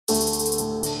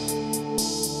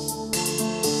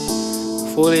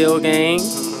Fooly gang.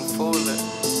 Fooly.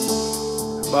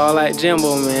 Ball like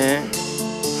Jimbo, man.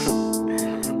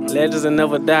 Legends will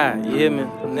never die, you hear me?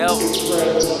 Never.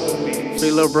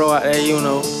 Free little bro out there, you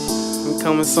know. We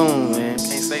coming soon, man.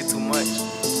 Can't say too much.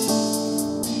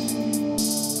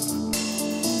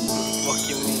 Fuck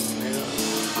you mean, nigga?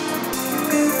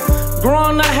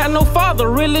 Growing up, had no father,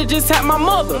 really just had my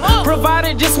mother.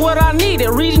 Provided just what I needed,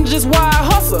 reading just why I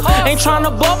hustle. Ain't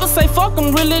tryna bubble, say fuck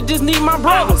them, really just need my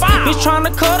brothers. Bitch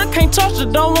tryna cut her, can't touch her,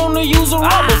 don't wanna use a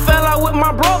rubber. Fell out with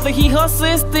my brother, he hustle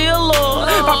and still love.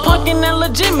 By punkin' and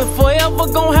legitimate, forever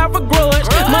gon' have a grudge.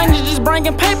 Money just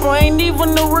bringing paper, ain't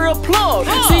even the real plug.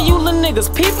 See you little niggas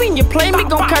peeping, you play me,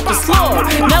 gon' catch a slug.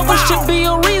 Never should be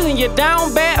a reason, you're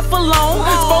down bad for long.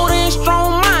 Sporty and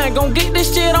strong mind, gon' get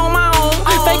this shit on my own.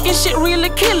 Faking shit really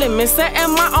killing me,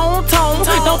 setting my own tone.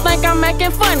 Don't think I'm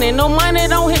acting funny, no money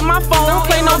don't hit my phone.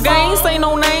 Play no games, say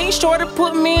no names, shorty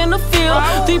put me in the field.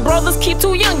 Three brothers keep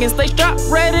two youngins, they strapped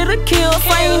ready to kill.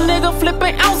 Same nigga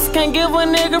flipping ounces, can't give a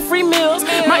nigga free meals.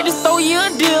 Might just throw you a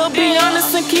deal, be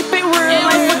honest and keep it real.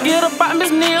 Ain't forget about Miss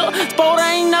Neal, sport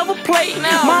I ain't never played.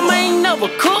 Mama ain't never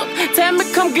cooked, tell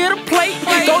me come get a plate.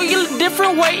 Go you a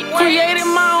different way, created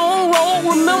my own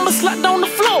role. Remember slept on the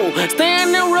floor,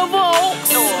 staying in River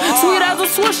Oaks. Sweet as a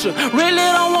swisher, really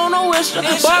don't want no wisher.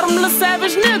 Bottomless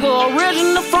savage nigga,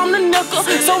 original from the nickel.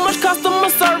 So much customer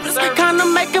service, kinda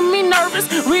making me nervous.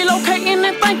 Relocating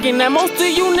and thinking that most of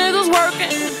you niggas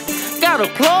working. Got a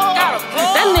plug,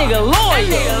 that nigga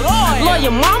loyal. Love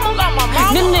your mama,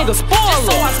 them niggas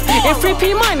spoilers. And free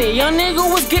P money, young nigga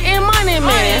was getting money,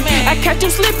 man. I catch you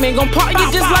slipping, gon' pop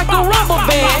you just like a rubber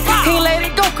band. Can't let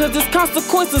it go, cause there's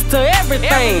consequences to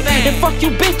everything. And fuck you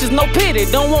bitches, no pity,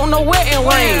 don't want no wedding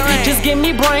ring. Just give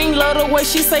me brain, love the way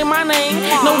she say my name.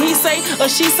 No he say, or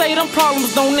she say them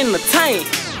problems don't entertain.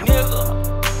 Nigga.